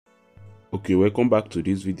Okay, welcome back to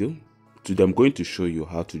this video. Today I'm going to show you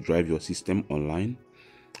how to drive your system online,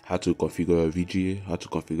 how to configure your VGA, how to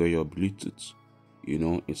configure your Bluetooth,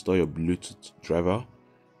 install your Bluetooth driver.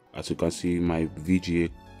 As you can see, my VGA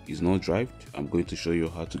is not drived. I'm going to show you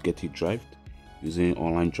how to get it drived using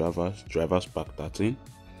online drivers pack 13,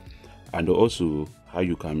 and also how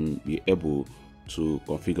you can be able to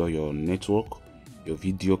configure your network, your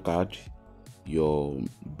video card, your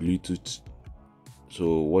Bluetooth.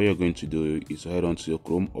 So what you're going to do is head on to your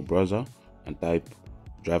Chrome or browser and type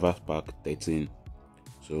drivers pack 13.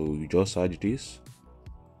 So you just search this,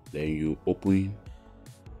 then you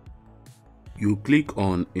click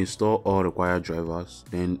on install all required drivers,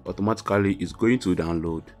 then automatically it's going to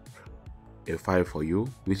download a file for you,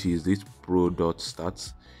 which is this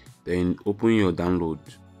pro.stats. Then open your download.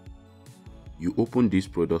 You open this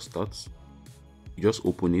pro.stats, you just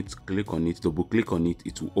open it, click on it, double click on it,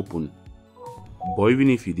 it will open. But even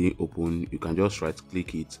if you didn't open, you can just right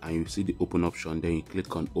click it and you see the open option, then you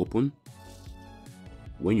click on open.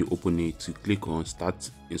 When you open it, you click on start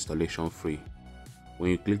installation free. When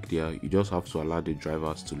you click there, you just have to allow the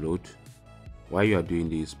drivers to load. While you are doing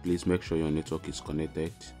this, please make sure your network is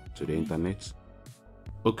connected to the internet.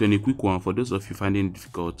 Okay, and a quick one for those of you finding it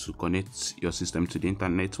difficult to connect your system to the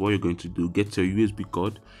internet, what you're going to do, get your USB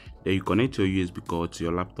cord, then you connect your USB cord to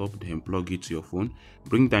your laptop, then plug it to your phone,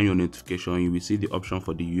 bring down your notification, you will see the option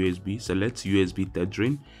for the USB, select USB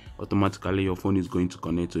tethering. Automatically your phone is going to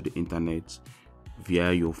connect to the internet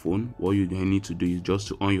via your phone. What you need to do is just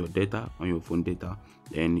to on your data, on your phone data,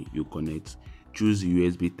 then you connect. Choose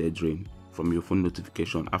USB tethering from your phone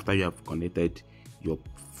notification after you have connected your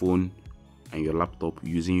phone and your laptop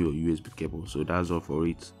using your USB cable. So that's all for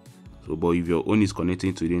it. So but if your own is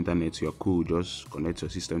connecting to the internet, you're cool, just connect your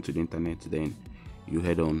system to the internet, then you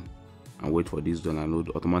head on and wait for this to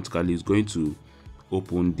download. Automatically it's going to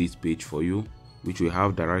open this page for you, which will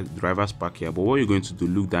have the drivers pack here. But what you're going to do,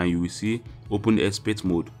 look down, you will see open expert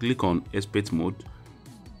mode. Click on expert mode.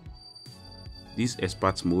 This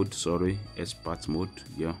expert mode,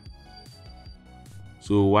 yeah.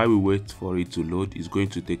 So while we wait for it to load, it's going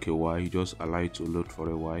to take a while. You just allow it to load for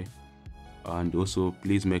a while. And also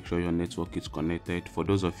please make sure your network is connected. For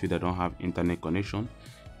those of you that don't have internet connection,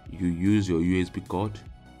 you use your USB cord,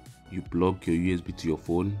 you plug your USB to your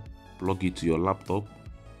phone, plug it to your laptop,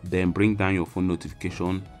 then bring down your phone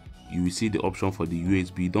notification. You will see the option for the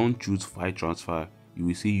USB. Don't choose file transfer. You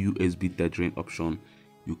will see USB tethering option.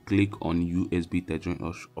 You click on USB tethering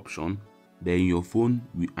option, then your phone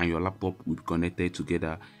and your laptop will be connected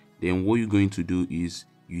together. Then what you're going to do is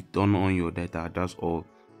you turn on your data. That's all.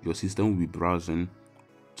 Your system will be browsing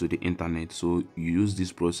to the internet. So you use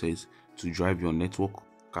this process to drive your network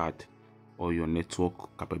card or your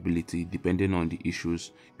network capability depending on the issues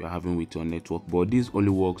you're having with your network. But this only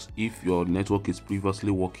works if your network is previously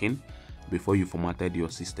working before you formatted your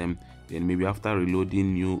system. Then maybe after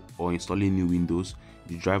reloading new or installing new Windows,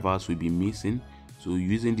 the drivers will be missing. So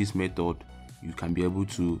using this method, you can be able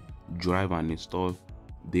to drive and install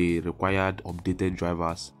the required updated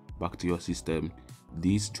drivers back to your system.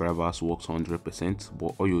 These drivers works 100%,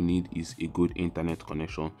 but all you need is a good internet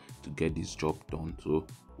connection to get this job done. So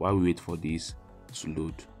while we wait for this to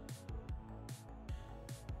load,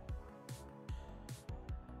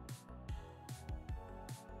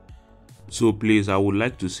 so please, I would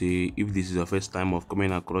like to say, if this is your first time of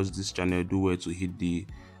coming across this channel, do well to hit the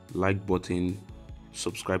like button,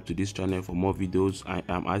 subscribe to this channel for more videos. I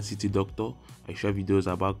am ICT Doctor. I share videos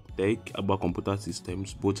about tech, about computer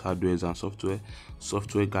systems, both hardware and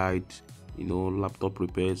software guide, laptop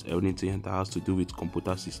repairs, everything that has to do with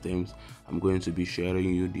computer systems. I'm going to be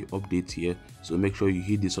sharing you the updates here, so make sure you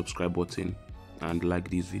hit the subscribe button and like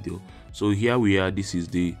this video. So here we are, this is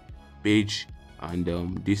the page, and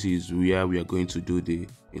this is where we are going to do the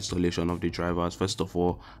installation of the drivers. First of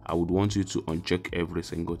all, I would want you to uncheck every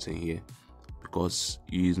single thing here, because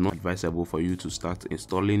it is not advisable for you to start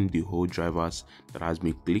installing the whole drivers that has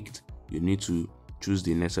been clicked. You need to choose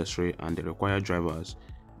the necessary and the required drivers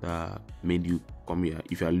that made you come here.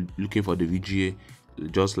 If you are looking for the VGA,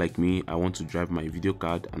 just like me, I want to drive my video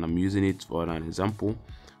card and I'm using it for an example.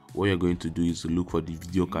 What you're going to do is to look for the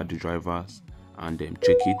video card drivers and then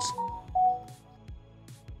check it.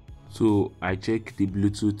 So I check the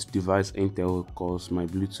Bluetooth device Intel because my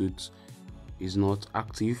Bluetooth is not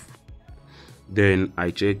active. Then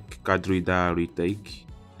I check card reader retake.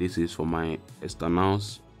 This is for my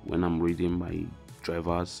externals when I'm reading my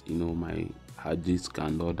drivers, my hard disk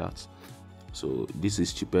and all that. So this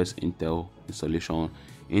is cheapest Intel installation.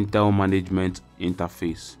 Intel management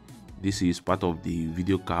interface. This is part of the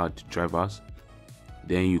video card drivers.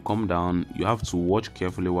 Then you come down, you have to watch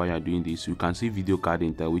carefully while you're doing this. You can see video card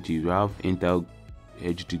Intel, which is you have Intel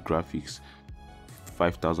HD graphics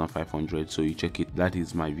 5500, so you check it. That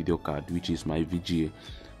is my video card, which is my VGA.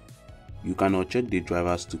 You cannot check the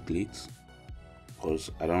drivers to click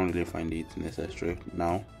because I don't really find it necessary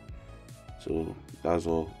now. So that's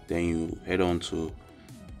all. Then you head on to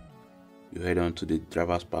the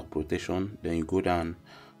driver's pack protection. Then you go down.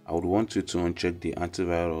 I would want you to uncheck the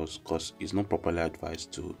antivirus because it's not properly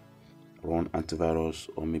advised to run antivirus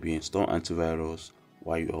or maybe install antivirus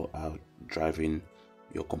while you are driving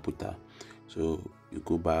your computer. So you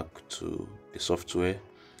go back to the software,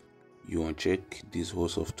 you uncheck this whole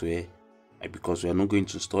software, and because we are not going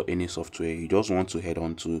to install any software, you just want to head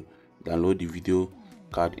on to download the video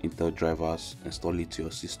card Intel drivers, install it to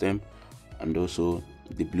your system, and also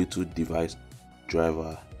the Bluetooth device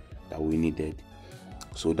driver that we needed.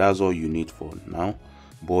 So that's all you need for now.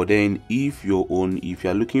 But then if you're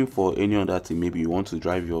looking for any other thing, maybe you want to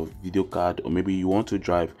drive your video card, or maybe you want to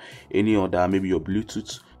drive any other, maybe your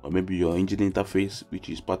Bluetooth, or maybe your engine interface, which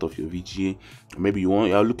is part of your VGA, or maybe you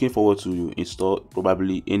are looking forward to install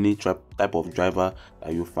probably any type of driver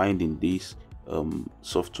that you find in this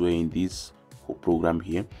software, in this whole program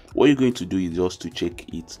here, what you're going to do is just to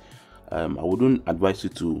check it. I wouldn't advise you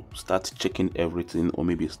to start checking everything or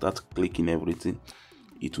maybe start clicking everything.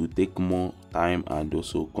 It will take more time and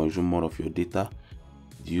also consume more of your data.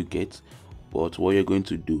 Do you get? But what you're going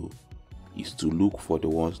to do is to look for the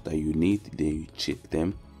ones that you need, then you check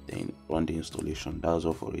them, then run the installation. That's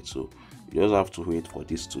all for it. So you just have to wait for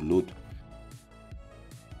this to load.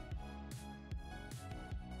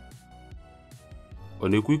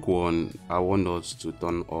 On a quick one, I want us to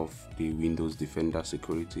turn off the Windows Defender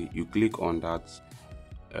security. You click on that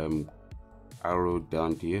arrow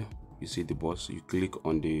down there. You see the box, you click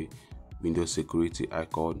on the Windows security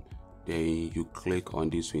icon, then you click on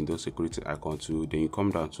this Windows security icon too, then you come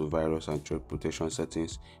down to virus and threat protection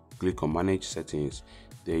settings, click on manage settings,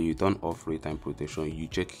 then you turn off real-time protection, you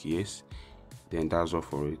check yes, then that's all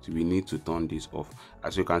for it. We need to turn this off.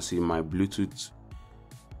 As you can see, my Bluetooth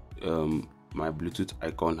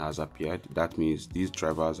icon has appeared. That means these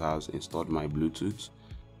drivers has installed my Bluetooth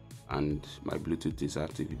and my Bluetooth is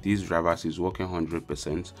active. These drivers is working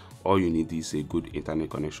 100%. All you need is a good internet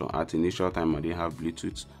connection. At initial time, I didn't have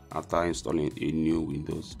Bluetooth. After installing a new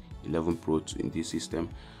Windows 11 Pro in this system,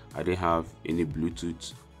 I didn't have any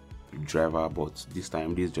Bluetooth driver, but this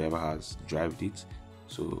time this driver has driven it.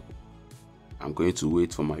 So I'm going to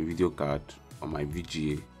wait for my video card or my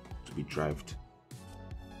VGA to be driven.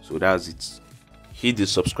 So that's it. Hit the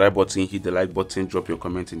subscribe button, hit the like button, drop your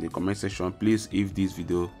comment in the comment section. Please, if this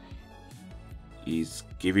video is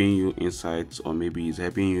giving you insights or maybe is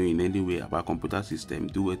helping you in any way about computer system,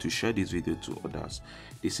 do it to share this video to others.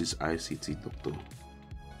 This is ICT Doctor.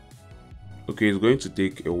 Okay, it's going to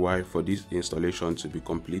take a while for this installation to be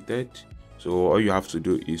completed. So all you have to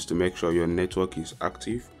do is to make sure your network is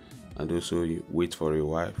active, and also you wait for a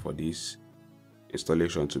while for this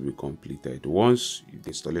installation to be completed. Once the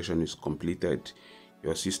installation is completed,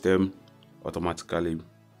 your system automatically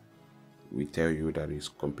will tell you that it's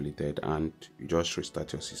completed and you just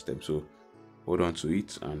restart your system. So hold on to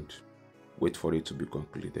it and wait for it to be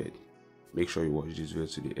completed. Make sure you watch this video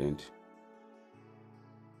to the end.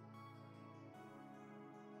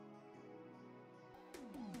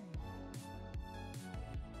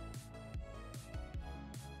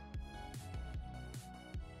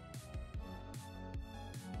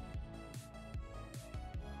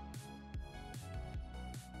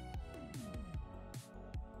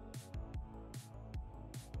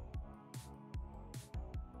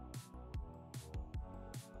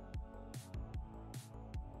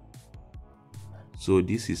 So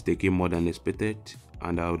this is taking more than expected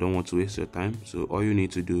and I don't want to waste your time. So all you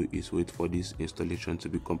need to do is wait for this installation to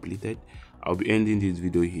be completed. I'll be ending this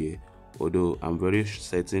video here, although I'm very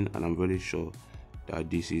certain and I'm very sure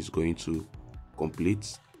that this is going to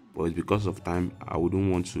complete, but because of time I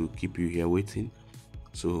wouldn't want to keep you here waiting.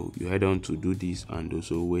 So you head on to do this and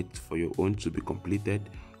also wait for your own to be completed.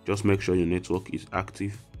 Just make sure your network is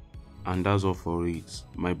active, and that's all for it.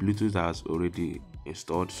 My Bluetooth has already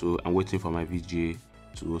installed, so I'm waiting for my VGA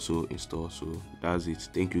to also install. So that's it.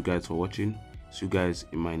 Thank you guys for watching. See you guys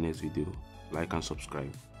in my next video. Like and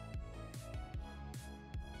subscribe.